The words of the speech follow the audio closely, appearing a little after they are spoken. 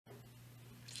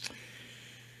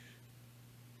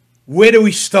Where do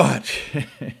we start?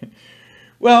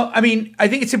 Well, I mean, I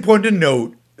think it's important to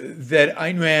note that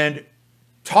Ayn Rand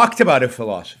talked about her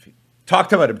philosophy,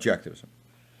 talked about objectivism,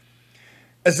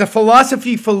 as a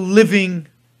philosophy for living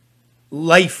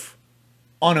life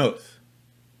on earth,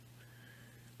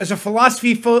 as a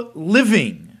philosophy for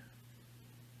living.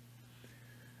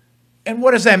 And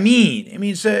what does that mean? It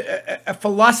means a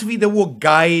philosophy that will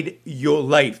guide your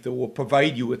life, that will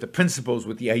provide you with the principles,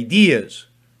 with the ideas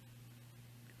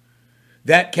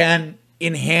that can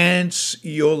enhance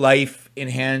your life,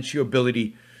 enhance your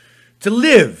ability to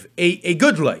live a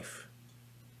good life.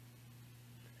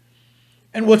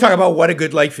 And we'll talk about what a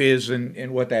good life is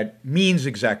and what that means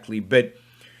exactly. But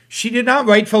she did not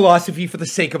write philosophy for the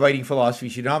sake of writing philosophy.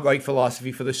 She did not write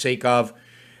philosophy for the sake of,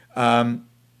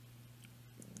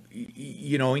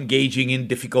 engaging in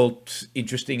difficult,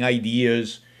 interesting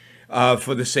ideas,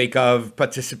 for the sake of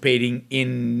participating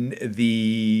in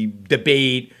the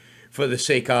debate, for the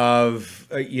sake of,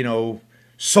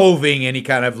 solving any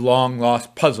kind of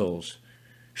long-lost puzzles.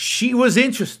 She was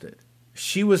interested.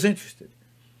 She was interested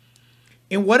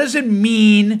in what does it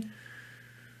mean,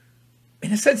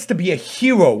 in a sense, to be a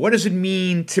hero? What does it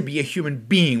mean to be a human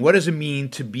being? What does it mean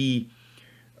to be,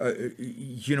 a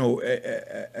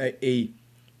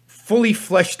fully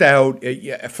fleshed out,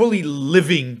 a fully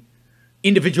living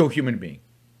individual human being?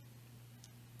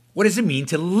 What does it mean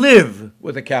to live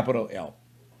with a capital L?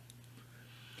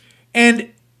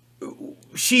 And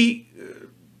she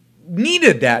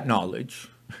needed that knowledge,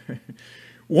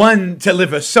 one, to live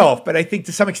herself, but I think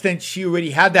to some extent she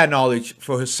already had that knowledge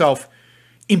for herself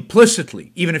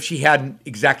implicitly, even if she hadn't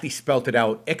exactly spelt it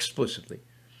out explicitly.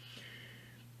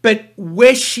 But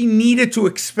where she needed to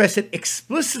express it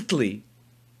explicitly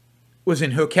was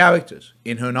in her characters,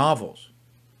 in her novels.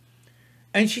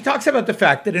 And she talks about the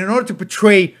fact that in order to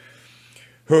portray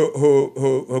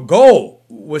her goal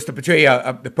was to portray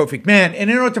the perfect man. And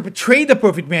in order to portray the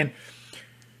perfect man,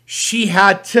 she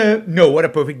had to know what a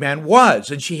perfect man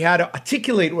was. And she had to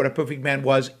articulate what a perfect man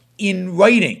was in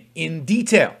writing, in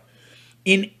detail,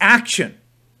 in action,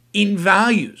 in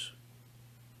values.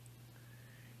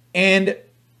 And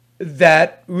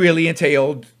that really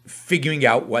entailed figuring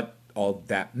out what all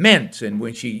that meant. And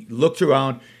when she looked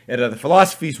around at other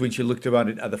philosophies, when she looked around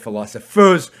at other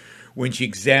philosophers, when she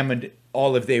examined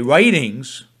all of their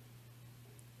writings,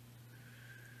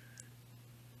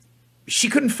 she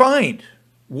couldn't find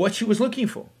what she was looking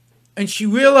for. And she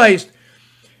realized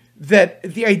that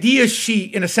the ideas she,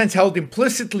 in a sense, held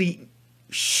implicitly,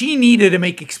 she needed to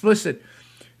make explicit,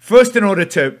 first in order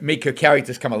to make her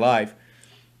characters come alive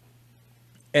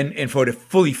and for her to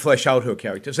fully flesh out her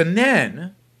characters. And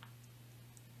then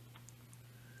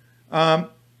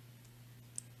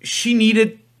she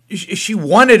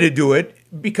wanted to do it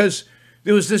because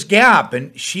there was this gap,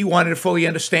 and she wanted to fully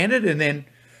understand it and then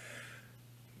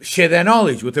share that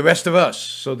knowledge with the rest of us,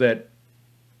 so that,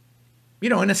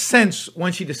 in a sense,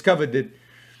 once she discovered that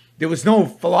there was no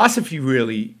philosophy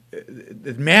really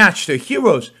that matched her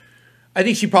heroes, I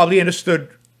think she probably understood,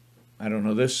 I don't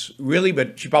know this really,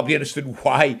 but she probably understood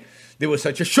why there was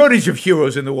such a shortage of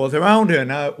heroes in the world around her,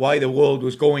 and why the world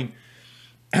was going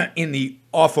in the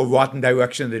awful, rotten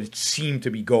direction that it seemed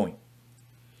to be going.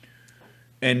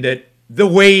 And that the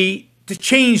way to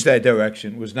change that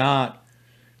direction was not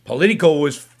political,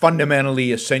 was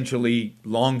fundamentally, essentially,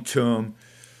 long-term.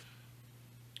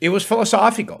 It was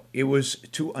philosophical. It was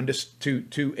to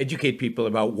educate people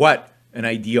about what an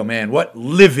ideal man, what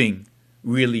living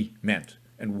really meant,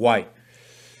 and why,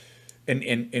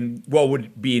 and what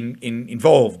would be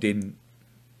involved in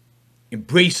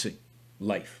embracing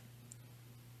life.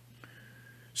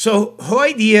 So her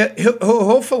idea, her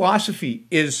whole philosophy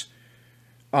is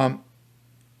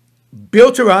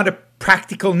built around a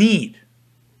practical need.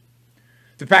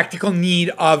 The practical need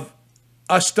of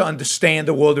us to understand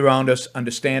the world around us,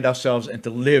 understand ourselves, and to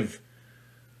live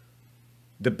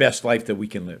the best life that we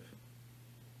can live.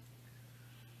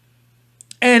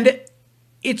 And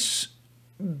it's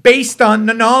based on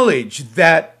the knowledge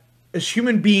that as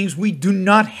human beings we do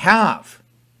not have.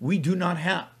 We do not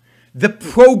have the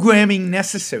programming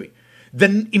necessary,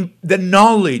 the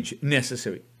knowledge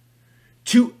necessary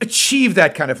to achieve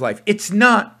that kind of life. It's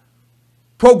not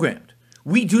programmed.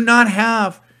 We do not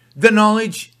have the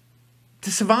knowledge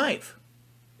to survive.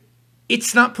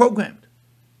 It's not programmed.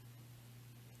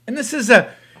 And this is a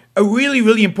really,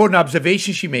 really important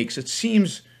observation she makes. It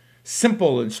seems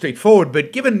simple and straightforward,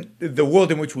 but given the world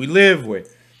in which we live, where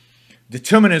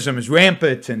determinism is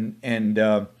rampant and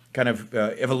kind of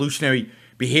evolutionary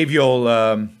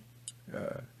behavioral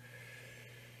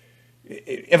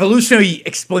evolutionary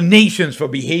explanations for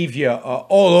behavior are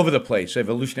all over the place.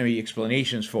 Evolutionary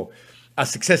explanations for our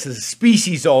success as a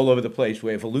species all over the place,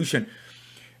 where evolution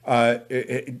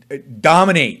it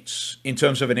dominates in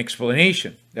terms of an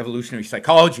explanation. Evolutionary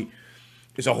psychology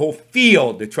is a whole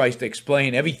field that tries to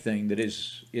explain everything that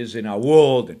is in our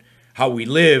world and how we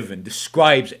live, and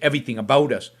describes everything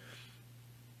about us.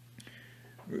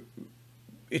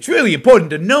 It's really important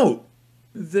to note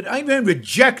that Ayn Rand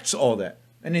rejects all that,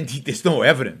 and indeed there's no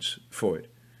evidence for it.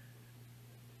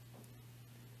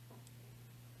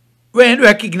 Rand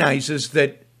recognizes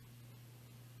that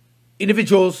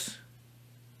individuals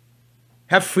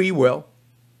have free will,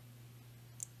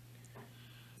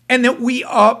 and that we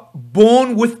are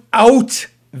born without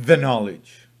the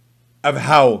knowledge of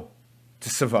how to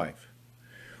survive.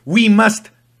 We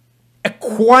must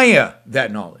acquire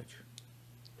that knowledge.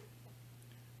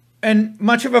 And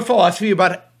much of a philosophy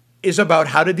is about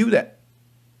how to do that.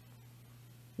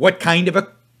 What kind of a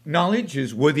knowledge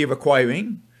is worthy of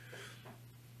acquiring?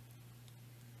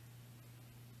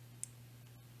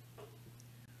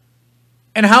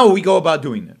 And how we go about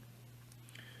doing that.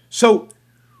 So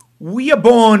we are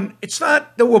born, it's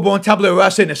not that we're born tabula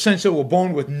rasa in a sense that we're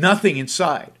born with nothing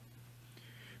inside,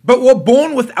 but we're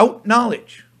born without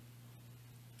knowledge.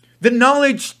 The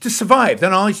knowledge to survive, the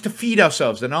knowledge to feed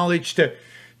ourselves, the knowledge to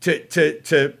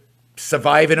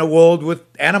survive in a world with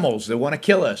animals that want to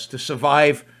kill us, to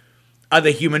survive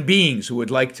other human beings who would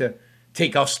like to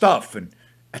take our stuff and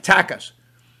attack us.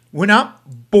 We're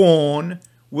not born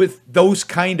with those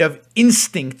kind of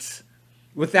instincts,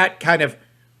 with that kind of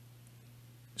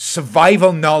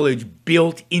survival knowledge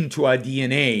built into our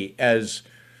DNA as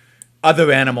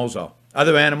other animals are.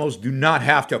 Other animals do not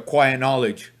have to acquire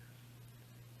knowledge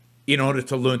in order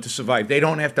to learn to survive. They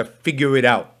don't have to figure it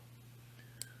out.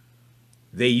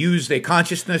 They use their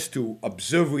consciousness to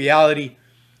observe reality,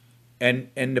 and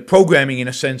the programming, in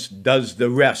a sense, does the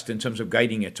rest in terms of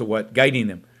guiding them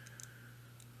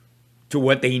to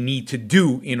what they need to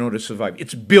do in order to survive.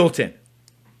 It's built in.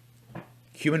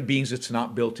 Human beings, it's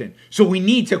not built in. So we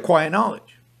need to acquire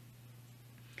knowledge.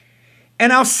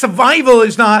 And our survival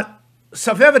is not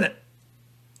self-evident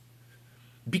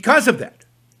because of that.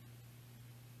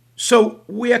 So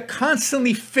we are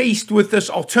constantly faced with this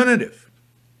alternative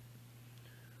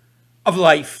of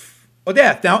life or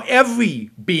death. Now,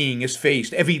 every being is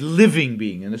faced, every living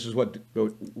being, and this is what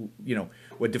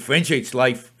differentiates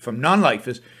life from non-life,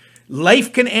 is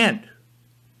life can end.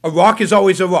 A rock is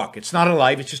always a rock. It's not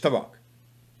alive, it's just a rock.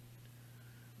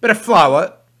 But a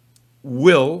flower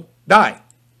will die.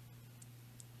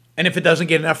 And if it doesn't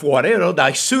get enough water, it'll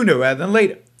die sooner rather than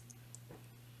later.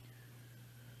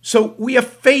 So we are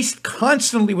faced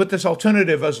constantly with this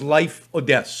alternative as life or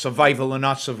death, survival or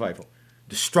not survival,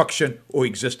 destruction or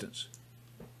existence.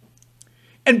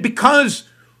 And because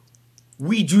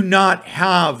we do not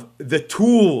have the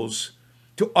tools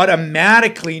to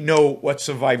automatically know what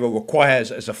survival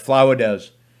requires as a flower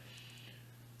does,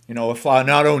 a flower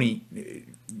not only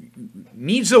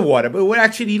needs the water, but would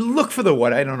actually look for the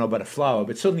water. I don't know about a flower,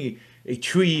 but certainly a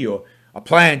tree or a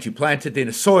plant, you plant it in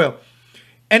the soil,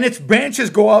 and its branches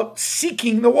go out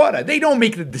seeking the water. They don't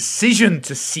make the decision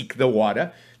to seek the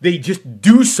water. They just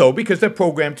do so because they're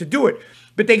programmed to do it.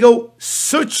 But they go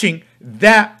searching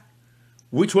that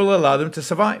which will allow them to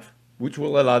survive, which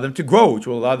will allow them to grow, which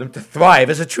will allow them to thrive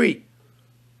as a tree.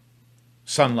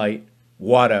 Sunlight,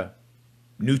 water,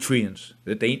 nutrients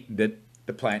that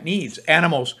the plant needs.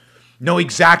 Animals know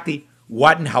exactly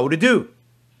what and how to do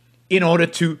in order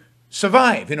to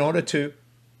survive, in order to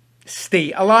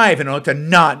stay alive, in order to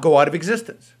not go out of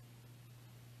existence.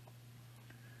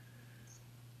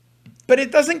 But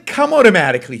it doesn't come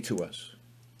automatically to us.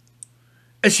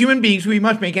 As human beings, we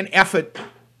must make an effort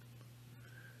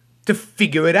to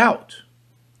figure it out.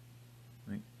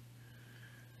 Right?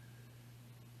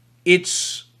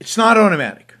 It's not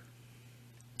automatic.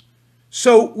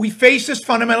 So we face this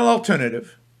fundamental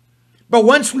alternative, but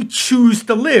once we choose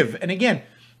to live, and again,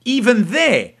 even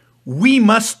there, we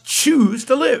must choose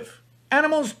to live.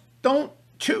 Animals don't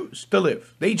choose to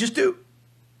live. They just do.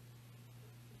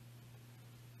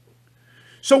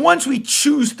 So once we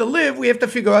choose to live, we have to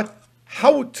figure out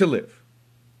how to live.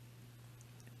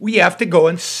 We have to go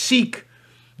and seek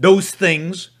those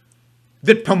things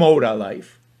that promote our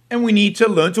life, and we need to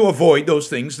learn to avoid those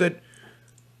things that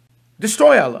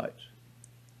destroy our lives.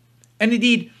 And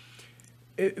indeed,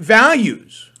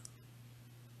 values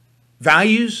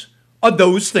are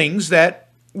those things that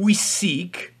we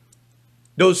seek,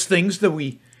 those things that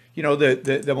we,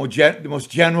 the most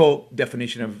general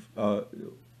definition of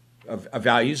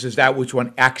values is that which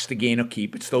one acts to gain or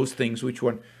keep. It's those things which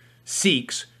one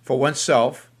seeks for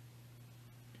oneself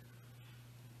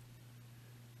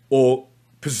or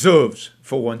preserves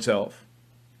for oneself.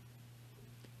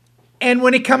 And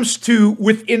when it comes to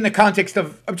within the context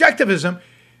of objectivism,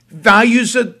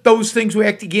 values are those things we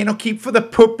have to gain or keep for the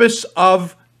purpose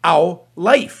of our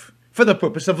life, for the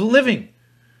purpose of living,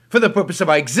 for the purpose of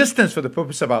our existence, for the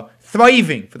purpose of our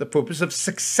thriving, for the purpose of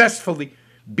successfully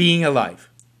being alive.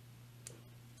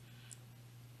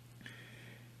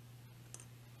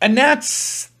 And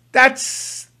that's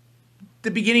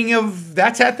the beginning of,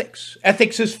 that's ethics.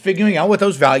 Ethics is figuring out what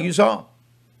those values are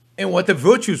and what the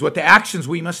virtues, what the actions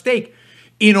we must take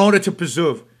in order to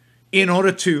preserve, in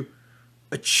order to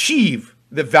achieve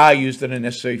the values that are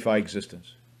necessary for our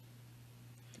existence.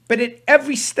 But at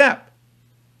every step,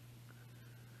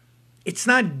 it's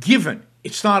not given.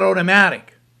 It's not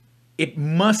automatic. It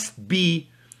must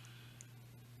be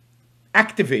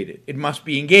activated. It must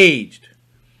be engaged.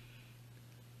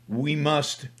 We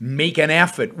must make an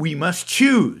effort. We must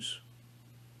choose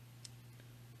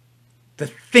to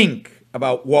think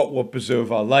about what will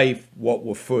preserve our life, what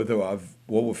will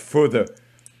further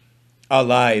our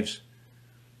lives,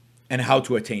 and how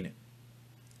to attain it.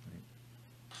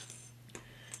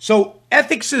 So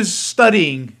ethics is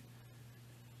studying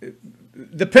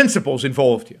the principles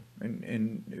involved here.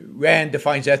 And Rand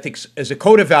defines ethics as a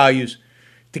code of values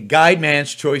to guide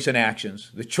man's choice and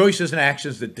actions, the choices and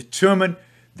actions that determine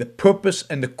the purpose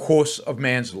and the course of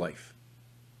man's life.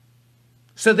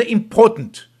 So the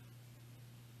important,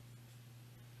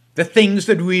 the things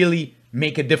that really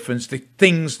make a difference, the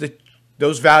things that,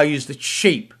 those values that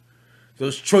shape,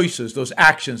 those choices, those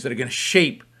actions that are going to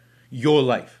shape your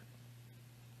life.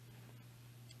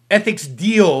 Ethics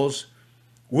deals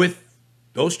with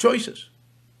those choices.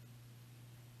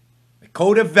 A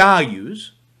code of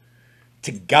values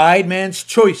to guide man's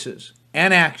choices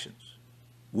and actions.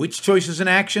 Which choices and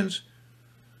actions?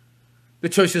 The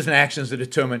choices and actions that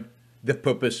determine the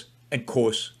purpose and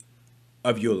course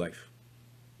of your life.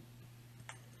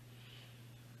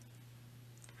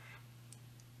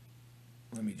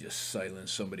 Let me just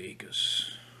silence somebody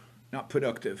because not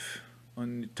productive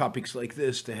on topics like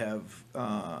this to have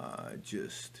there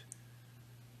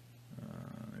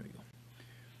we go.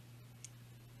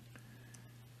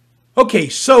 Okay,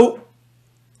 so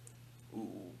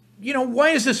why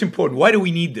is this important? Why do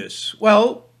we need this?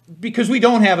 Well, because we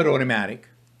don't have it automatic.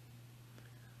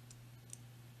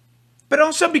 But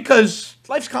also because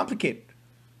life's complicated.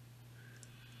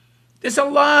 There's a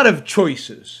lot of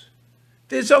choices.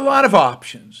 There's a lot of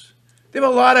options. There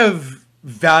are a lot of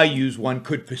values one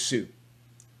could pursue.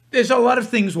 There's a lot of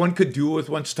things one could do with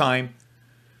one's time.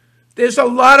 There's a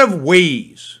lot of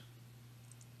ways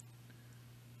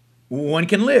one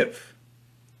can live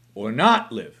or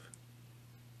not live.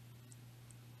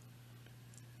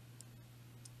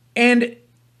 And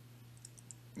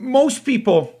most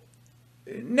people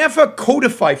never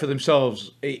codify for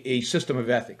themselves a system of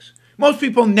ethics. Most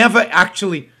people never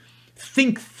actually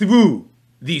think through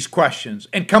these questions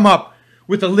and come up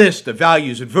with a list of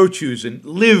values and virtues and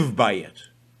live by it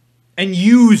and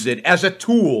use it as a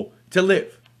tool to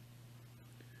live.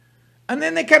 And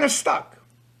then they're kind of stuck.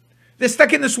 They're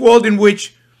stuck in this world in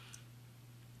which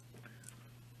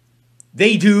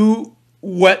they do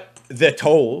what they're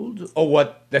told or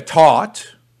what they're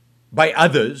taught by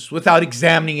others without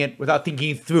examining it, without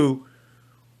thinking it through,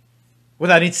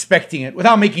 without inspecting it,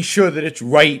 without making sure that it's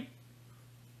right.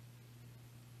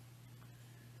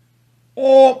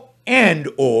 Or,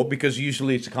 because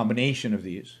usually it's a combination of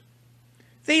these,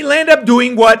 they land up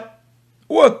doing what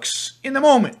works in the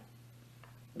moment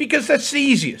because that's the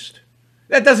easiest.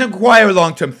 That doesn't require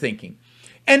long-term thinking.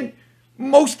 And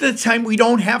most of the time we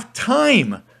don't have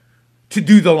time to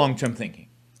do the long-term thinking.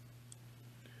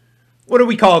 What do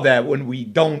we call that when we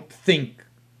don't think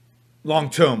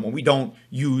long-term, when we don't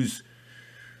use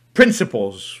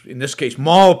principles, in this case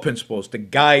moral principles, to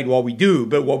guide what we do,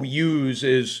 but what we use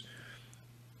is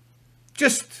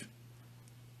just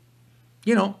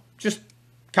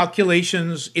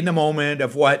calculations in the moment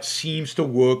of what seems to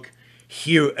work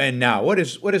here and now. What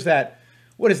is that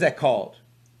called?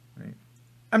 Right?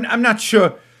 I'm not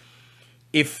sure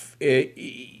if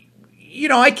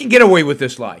I can get away with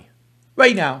this lie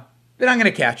right now. They're not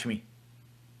going to catch me.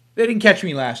 They didn't catch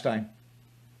me last time.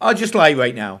 I'll just lie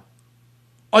right now.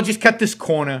 I'll just cut this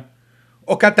corner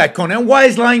or cut that corner. And why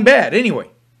is lying bad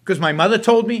anyway? Because my mother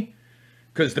told me?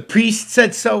 Because the priest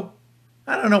said so?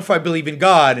 I don't know if I believe in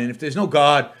God. And if there's no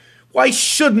God, why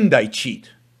shouldn't I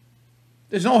cheat?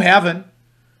 There's no heaven.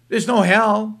 There's no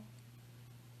hell.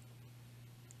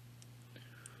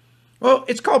 Well,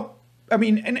 it's called,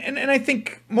 and I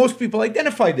think most people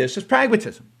identify this as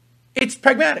pragmatism. It's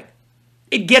pragmatic.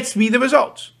 It gets me the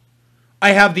results.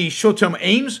 I have these short-term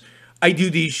aims. I do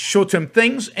these short-term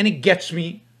things, and it gets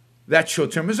me that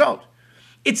short-term result.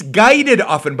 It's guided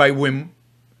often by whim.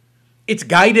 It's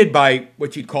guided by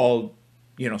what you'd call,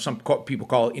 some people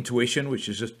call intuition, which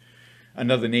is just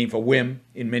another name for whim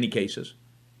in many cases.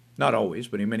 Not always,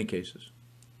 but in many cases.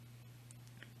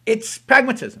 It's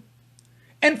pragmatism.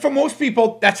 And for most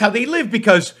people, that's how they live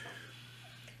because,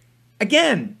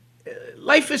 again,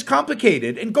 life is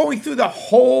complicated. And going through the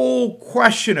whole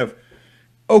question of,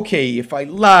 okay, if I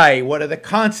lie, what are the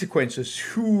consequences?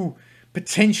 Who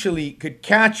potentially could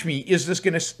catch me? Is this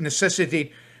going to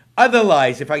necessitate other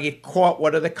lies? If I get caught,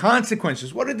 what are the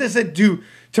consequences? What does it do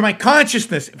to my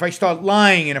consciousness if I start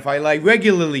lying and if I lie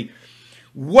regularly?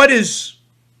 There's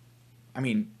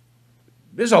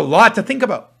a lot to think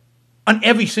about on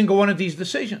every single one of these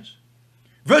decisions.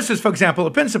 Versus, for example,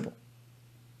 a principle.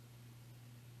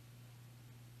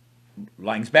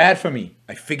 Lying's bad for me.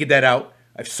 I figured that out.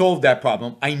 I've solved that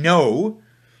problem. I know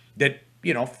that,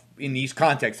 in these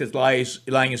contexts,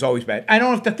 lying is always bad. I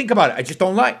don't have to think about it. I just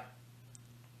don't lie.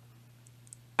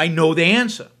 I know the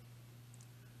answer.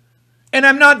 And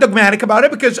I'm not dogmatic about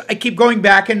it because I keep going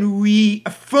back and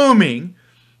reaffirming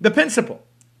the principle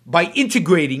by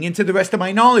integrating into the rest of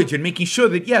my knowledge and making sure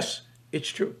that, yes, it's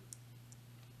true.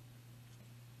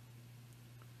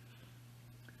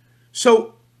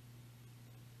 So,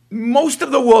 most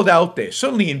of the world out there,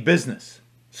 certainly in business,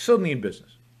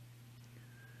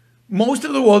 most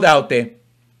of the world out there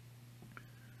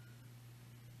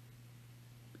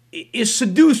is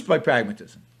seduced by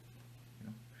pragmatism.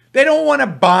 They don't want to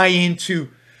buy into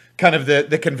kind of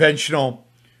the conventional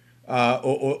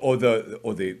or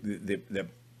the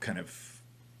kind of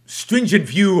stringent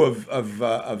view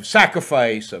of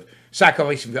sacrifice, of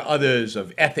sacrificing for others,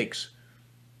 of ethics.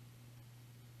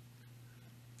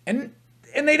 And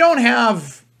they don't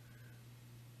have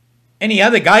any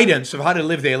other guidance of how to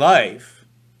live their life.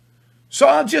 So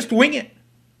I'll just wing it.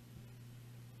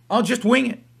 I'll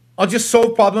just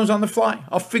solve problems on the fly.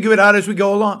 I'll figure it out as we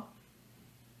go along.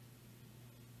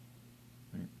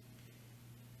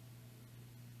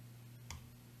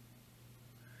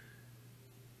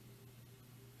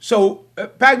 So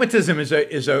pragmatism is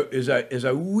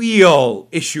a real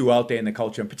issue out there in the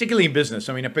culture, and particularly in business.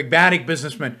 I mean, a pragmatic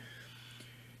businessman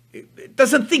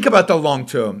doesn't think about the long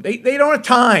term. They don't have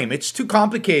time. It's too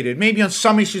complicated. Maybe on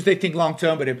some issues they think long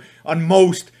term, but on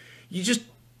most,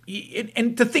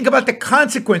 and to think about the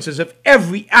consequences of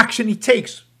every action he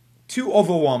takes, too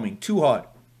overwhelming, too hard.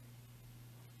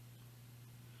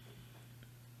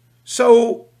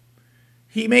 So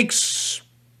he makes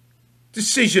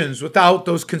decisions without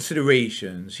those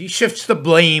considerations. He shifts the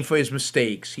blame for his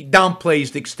mistakes. He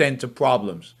downplays the extent of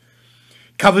problems,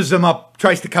 covers them up,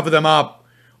 tries to cover them up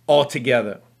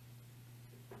altogether.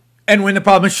 And when the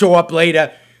problems show up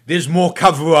later, there's more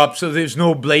cover-up, so there's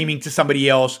no blaming to somebody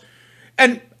else.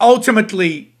 And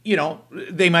ultimately,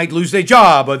 they might lose their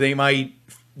job or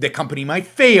their company might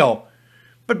fail.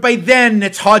 But by then,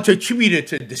 it's hard to attribute it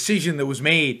to a decision that was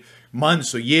made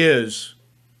months or years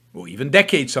or even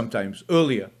decades sometimes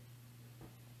earlier.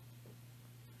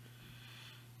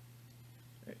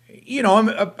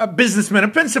 A businessman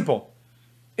of principle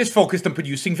is focused on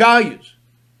producing values.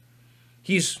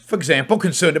 He's, for example,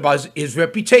 concerned about his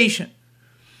reputation.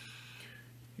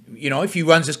 If he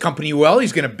runs his company well,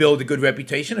 he's going to build a good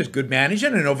reputation as good manager,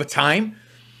 and over time,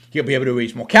 he'll be able to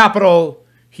raise more capital.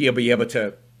 He'll be able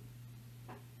to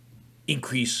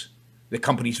increase the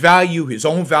company's value, his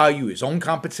own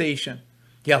compensation.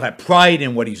 He'll have pride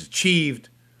in what he's achieved.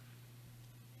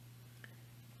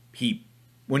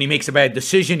 When he makes a bad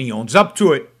decision, he owns up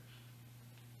to it.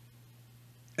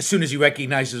 As soon as he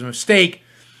recognizes a mistake,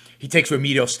 he takes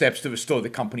remedial steps to restore the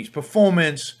company's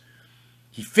performance.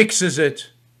 He fixes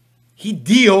it. He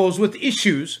deals with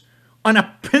issues on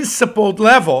a principled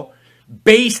level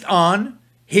based on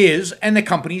his and the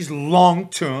company's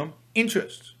long-term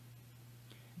interests.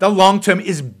 The long-term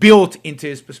is built into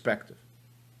his perspective.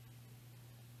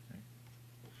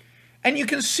 And you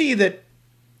can see that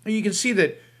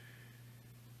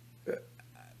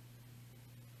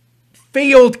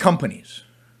failed companies,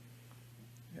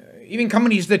 even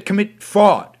companies that commit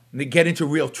fraud and they get into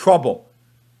real trouble,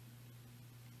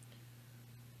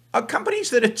 are companies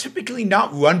that are typically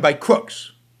not run by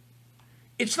crooks.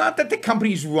 It's not that the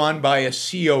company's run by a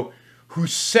CEO who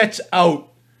sets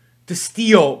out to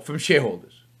steal from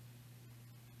shareholders.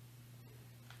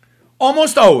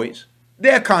 Almost always,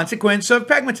 they're a consequence of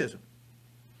pragmatism,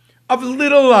 of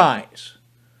little lies,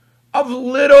 of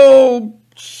little,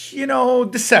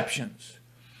 deceptions,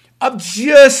 of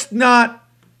just not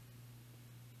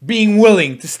being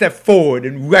willing to step forward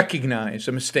and recognize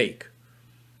a mistake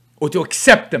or to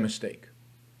accept a mistake.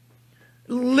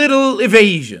 little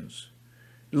evasions,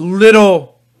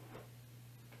 little,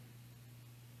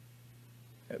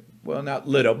 well, not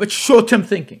little, but short-term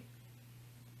thinking.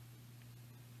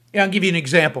 Yeah, I'll give you an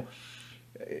example.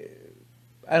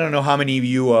 I don't know how many of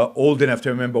you are old enough to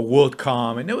remember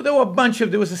WorldCom, and there were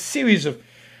there was a series of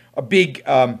big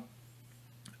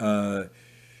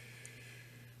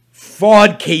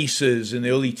fraud cases in the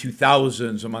early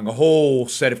 2000s among a whole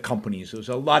set of companies. There was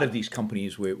a lot of these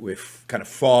companies where kind of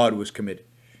fraud was committed.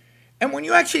 And when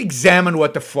you actually examine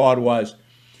what the fraud was,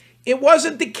 it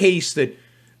wasn't the case that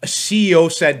a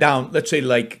CEO sat down, let's say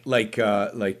like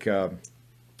Bernie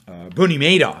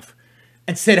Madoff,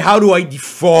 and said, how do I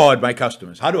defraud my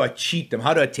customers? How do I cheat them?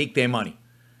 How do I take their money?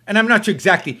 And I'm not sure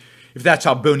exactly if that's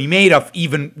how Bernie Madoff,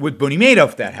 even with Bernie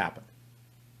Madoff, that happened.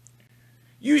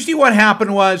 Usually what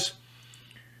happened was,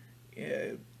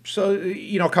 a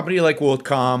company like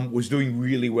WorldCom was doing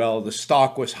really well. The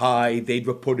stock was high. They'd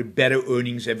reported better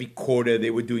earnings every quarter.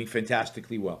 They were doing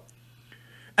fantastically well.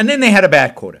 And then they had a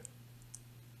bad quarter.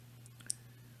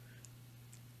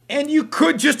 And you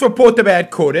could just report the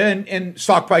bad quarter, and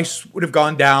stock price would have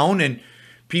gone down, and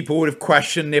people would have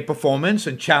questioned their performance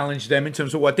and challenged them in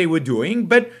terms of what they were doing,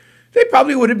 but they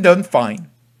probably would have done fine.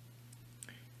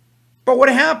 But what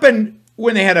happened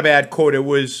when they had a bad quarter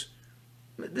was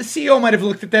the CEO might have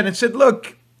looked at that and said,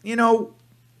 look,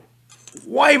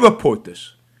 why report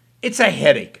this? It's a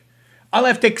headache. I'll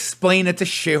have to explain it to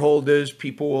shareholders.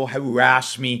 People will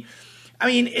harass me. I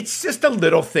mean, it's just a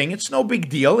little thing. It's no big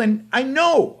deal. And I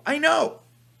know.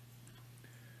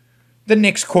 The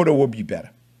next quarter will be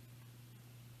better.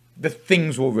 The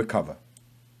things will recover.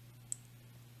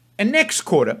 And next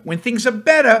quarter, when things are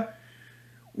better,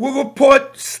 we'll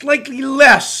report slightly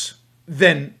less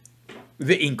than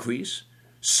the increase,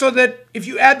 so that if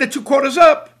you add the 2 quarters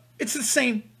up, it's the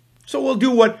same. So we'll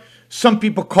do what some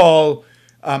people call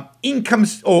income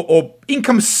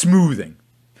smoothing.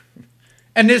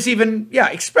 And there's even,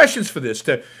 expressions for this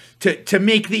to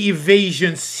make the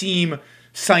evasion seem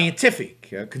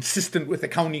scientific, consistent with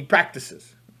accounting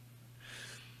practices.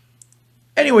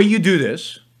 Anyway, you do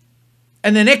this,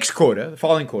 and the next quarter, the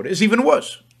following quarter, is even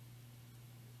worse.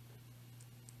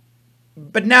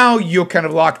 But now you're kind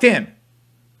of locked in.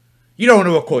 You don't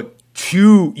want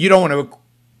to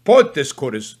report this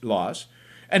quarter's loss,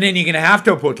 and then you're going to have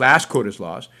to report last quarter's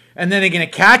loss, and then they're going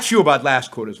to catch you about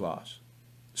last quarter's loss.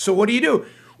 So what do?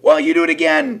 Well, you do it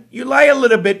again. You lie a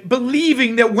little bit,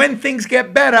 believing that when things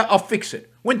get better, I'll fix it.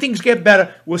 When things get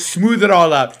better, we'll smooth it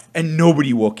all out, and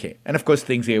nobody will care. And of course,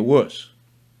 things get worse.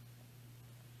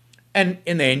 And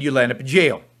in the end, you'll end up in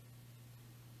jail.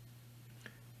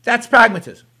 That's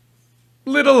pragmatism.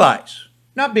 Little lies,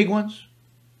 not big ones.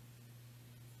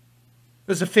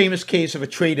 There's a famous case of a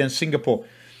trader in Singapore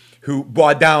who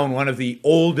brought down one of the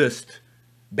oldest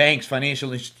banks,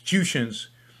 financial institutions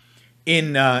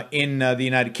in the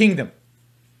United Kingdom.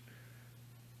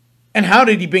 And how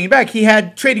did he bring it back? He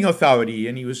had trading authority,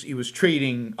 and he was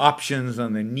trading options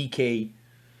on the Nikkei,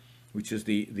 which is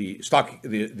the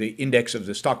index of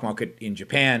the stock market in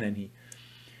Japan, and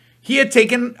he had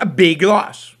taken a big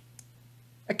loss.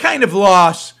 A kind of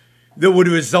loss that would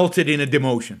have resulted in a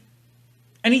demotion.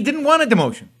 And he didn't want a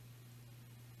demotion.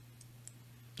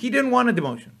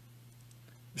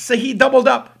 So he doubled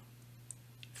up,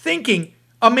 thinking,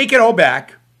 I'll make it all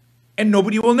back, and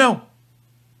nobody will know.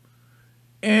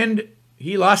 And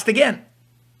he lost again.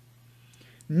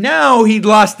 Now he'd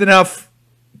lost enough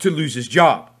to lose his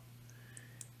job.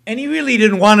 And he really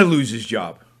didn't want to lose his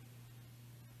job.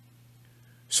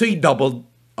 So he doubled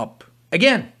up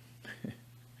again.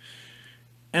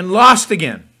 And lost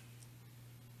again.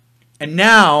 And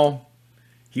now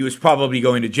he was probably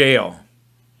going to jail.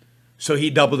 So he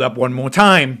doubled up one more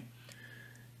time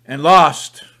and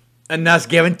lost. And that's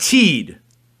guaranteed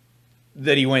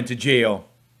that he went to jail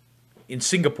in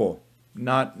Singapore.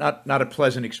 Not a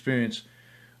pleasant experience,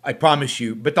 I promise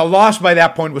you. But the loss by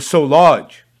that point was so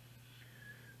large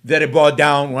that it brought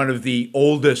down one of the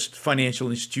oldest financial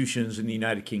institutions in the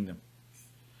United Kingdom.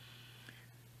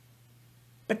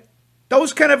 But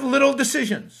those kind of little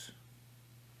decisions,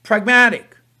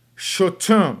 pragmatic,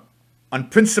 short-term,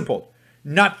 unprincipled,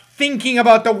 not thinking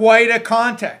about the wider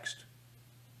context,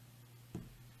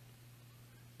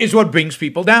 is what brings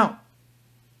people down.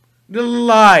 The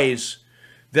lies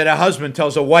that a husband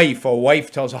tells a wife or a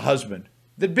wife tells a husband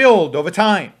that build over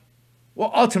time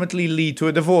will ultimately lead to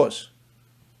a divorce.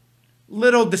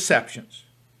 Little deceptions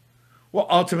will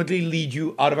ultimately lead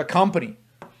you out of a company.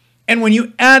 And when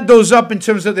you add those up in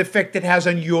terms of the effect it has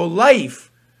on your life,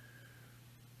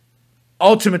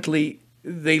 ultimately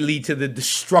they lead to the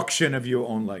destruction of your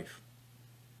own life.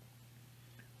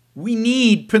 We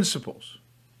need principles.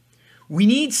 We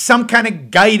need some kind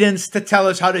of guidance to tell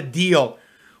us how to deal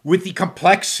with the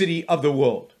complexity of the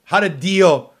world, how to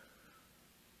deal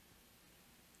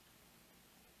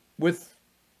with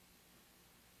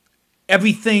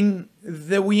everything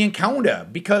that we encounter.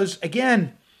 Because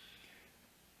again,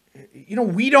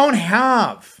 we don't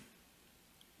have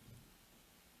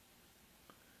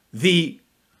the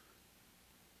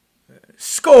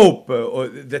scope or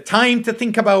the time to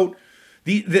think about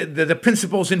the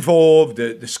principles involved,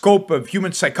 the scope of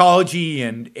human psychology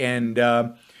and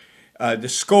the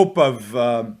scope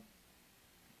of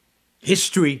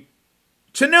history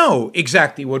to know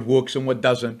exactly what works and what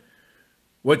doesn't,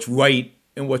 what's right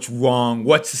and what's wrong,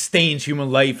 what sustains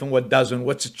human life and what doesn't,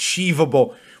 what's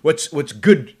achievable, what's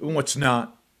good and what's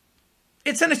not.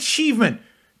 It's an achievement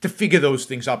to figure those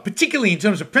things out, particularly in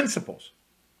terms of principles.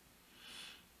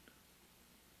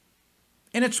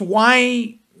 And it's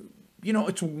why,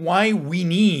 it's why we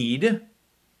need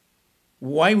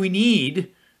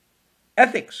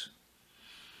ethics.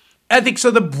 Ethics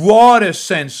are the broadest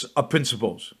sense of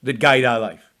principles that guide our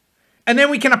life. And then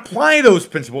we can apply those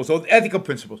principles, those ethical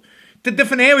principles, to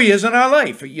different areas in our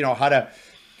life.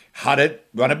 How to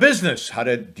run a business, how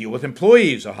to deal with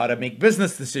employees, or how to make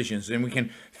business decisions. And we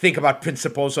can think about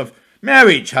principles of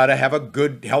marriage, how to have a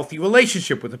good, healthy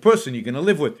relationship with the person you're going to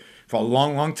live with for a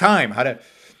long, long time, how to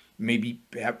maybe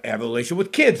have a relationship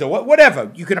with kids or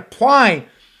whatever. You can apply,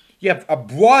 you have a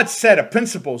broad set of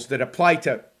principles that apply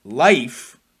to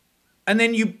life, and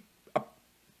then you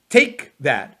take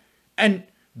that and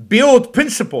build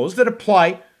principles that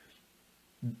apply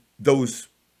those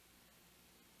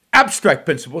abstract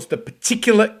principles to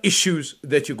particular issues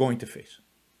that you're going to face.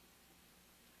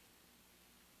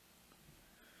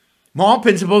 Moral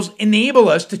principles enable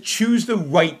us to choose the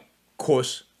right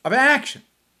course of action.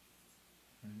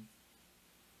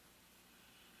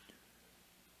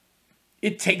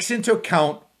 It takes into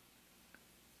account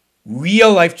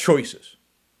real life choices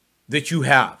that you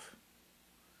have.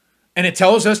 And it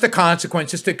tells us the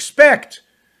consequences to expect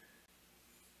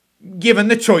given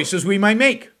the choices we might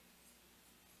make.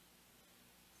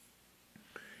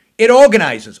 It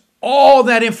organizes all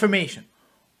that information,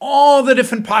 all the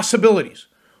different possibilities,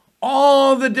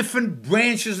 all the different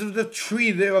branches of the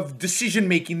tree of decision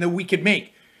making that we could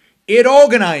make. It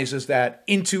organizes that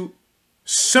into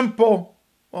simple,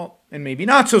 well, and maybe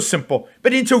not so simple,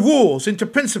 but into rules, into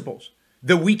principles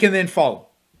that we can then follow.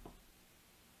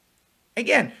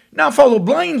 Again, not follow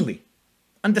blindly.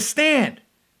 Understand,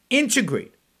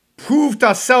 integrate, prove to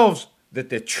ourselves that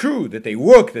they're true, that they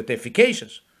work, that they're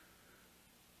efficacious,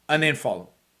 and then follow.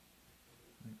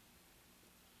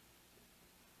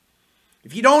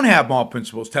 If you don't have moral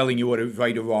principles telling you what is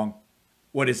right or wrong,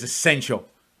 what is essential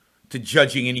to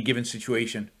judging any given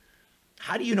situation,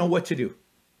 how do you know what to do?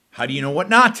 How do you know what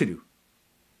not to do?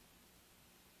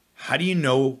 How do you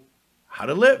know how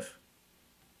to live?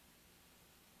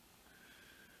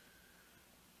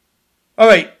 All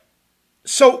right,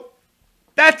 so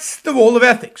that's the role of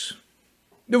ethics.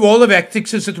 The role of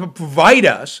ethics is to provide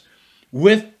us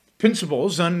with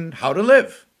principles on how to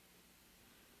live,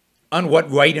 on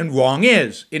what right and wrong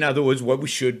is. In other words, what we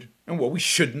should and what we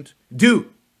shouldn't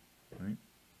do. Right?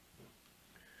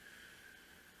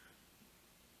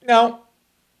 Now,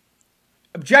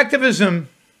 objectivism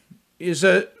is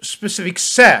a specific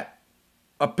set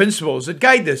of principles that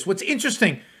guide this. What's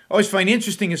interesting, I always find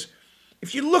interesting, is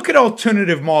if you look at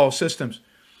alternative moral systems,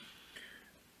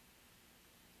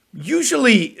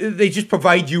 usually they just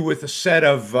provide you with a set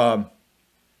of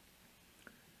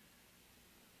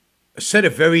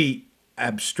very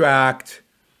abstract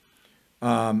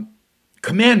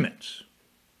commandments,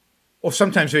 or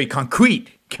sometimes very concrete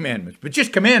commandments, but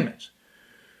just commandments.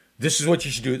 This is what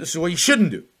you should do. This is what you shouldn't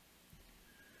do.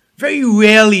 Very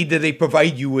rarely do they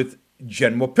provide you with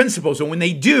general principles. And when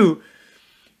they do,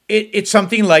 it's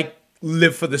something like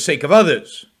live for the sake of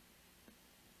others.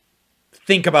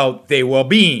 Think about their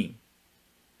well-being.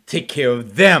 Take care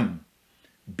of them.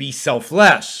 Be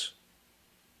selfless.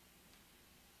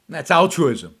 That's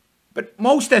altruism. But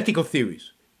most ethical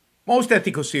theories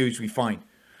we find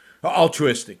are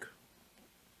altruistic.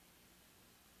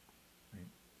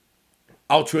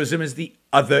 Altruism is the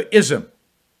otherism.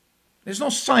 There's no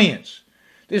science.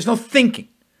 There's no thinking.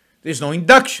 There's no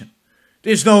induction.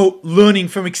 There's no learning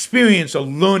from experience or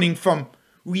learning from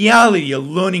reality or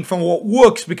learning from what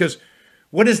works, because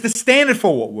what is the standard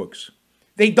for what works?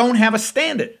 They don't have a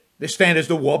standard. The standard is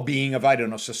the well-being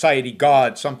of, society,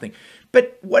 God, something.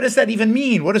 But what does that even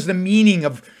mean? What is the meaning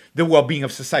of the well-being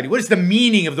of society? What is the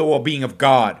meaning of the well-being of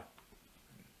God?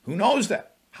 Who knows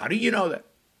that? How do you know that?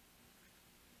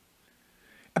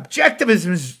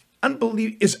 Objectivism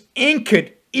is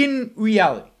anchored in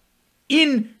reality,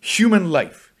 in human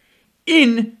life,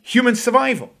 in human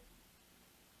survival.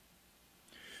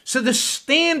 So the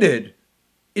standard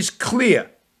is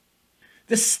clear.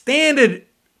 The standard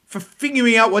for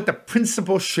figuring out what the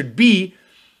principle should be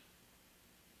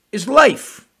is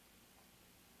life.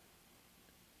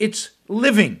 It's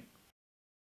living.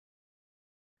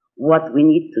 What we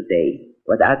need today,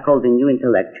 what I call the new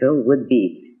intellectual, would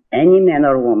be any man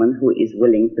or woman who is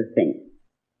willing to think.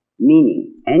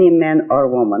 Meaning, any man or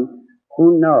woman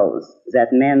who knows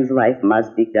that man's life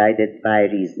must be guided by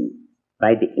reason,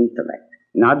 by the intellect,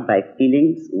 not by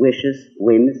feelings, wishes,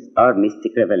 whims, or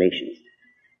mystic revelations.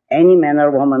 Any man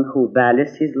or woman who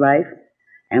values his life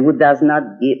and who does not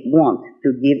want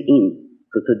to give in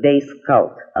to today's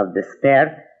cult of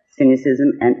despair,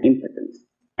 cynicism, and impotence,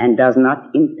 and does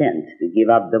not intend to give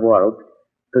up the world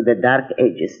to the dark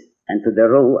ages and to the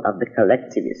rule of the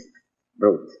collectivist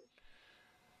brute.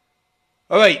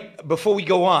 All right, before we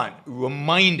go on,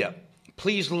 reminder,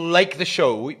 please like the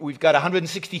show. We've got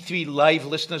 163 live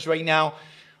listeners right now,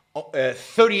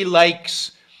 30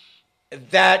 likes.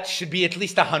 That should be at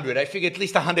least 100. I figure at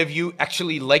least 100 of you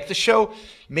actually like the show.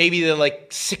 Maybe there are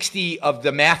like 60 of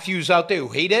the Matthews out there who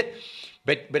hate it.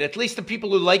 But at least the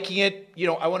people who are liking it, you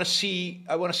know, I want to see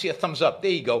a thumbs up.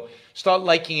 There you go. Start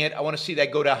liking it. I want to see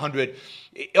that go to 100.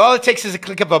 All it takes is a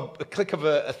click of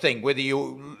a thing, whether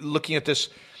you're looking at this.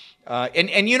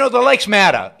 And you know, the likes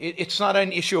matter. It's not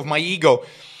an issue of my ego.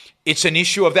 It's an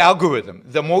issue of the algorithm.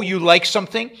 The more you like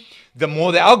something, the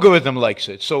more the algorithm likes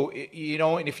it. So, you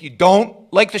know, and if you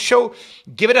don't like the show,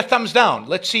 give it a thumbs down.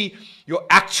 Let's see your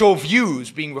actual views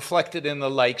being reflected in the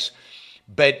likes.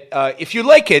 But if you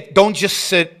like it, don't just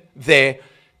sit there.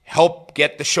 Help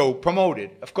get the show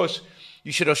promoted. Of course,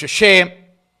 you should also share.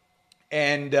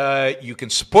 And you can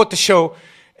support the show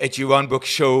at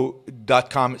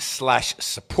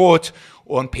yaronbrookshow.com/support,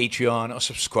 or on Patreon or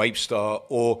Subscribestar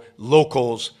or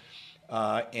Locals,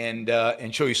 and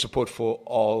show your support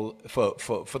for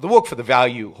the work, for the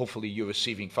value hopefully you're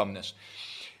receiving from this.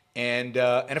 And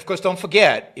of course, don't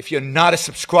forget, if you're not a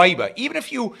subscriber, even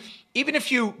if you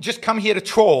just come here to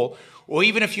troll, or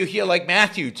even if you're here like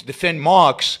Matthew to defend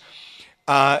Marx,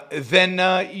 then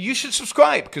you should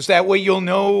subscribe, because that way you'll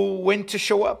know when to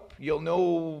show up. You'll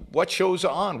know what shows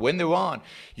are on, when they're on.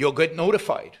 You'll get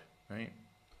notified, right?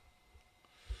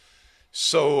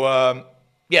 So,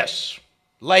 yes,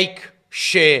 like,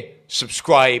 share,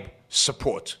 subscribe,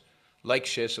 support. Like,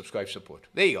 share, subscribe, support.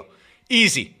 There you go.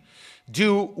 Easy.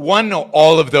 Do one or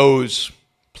all of those,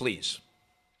 please.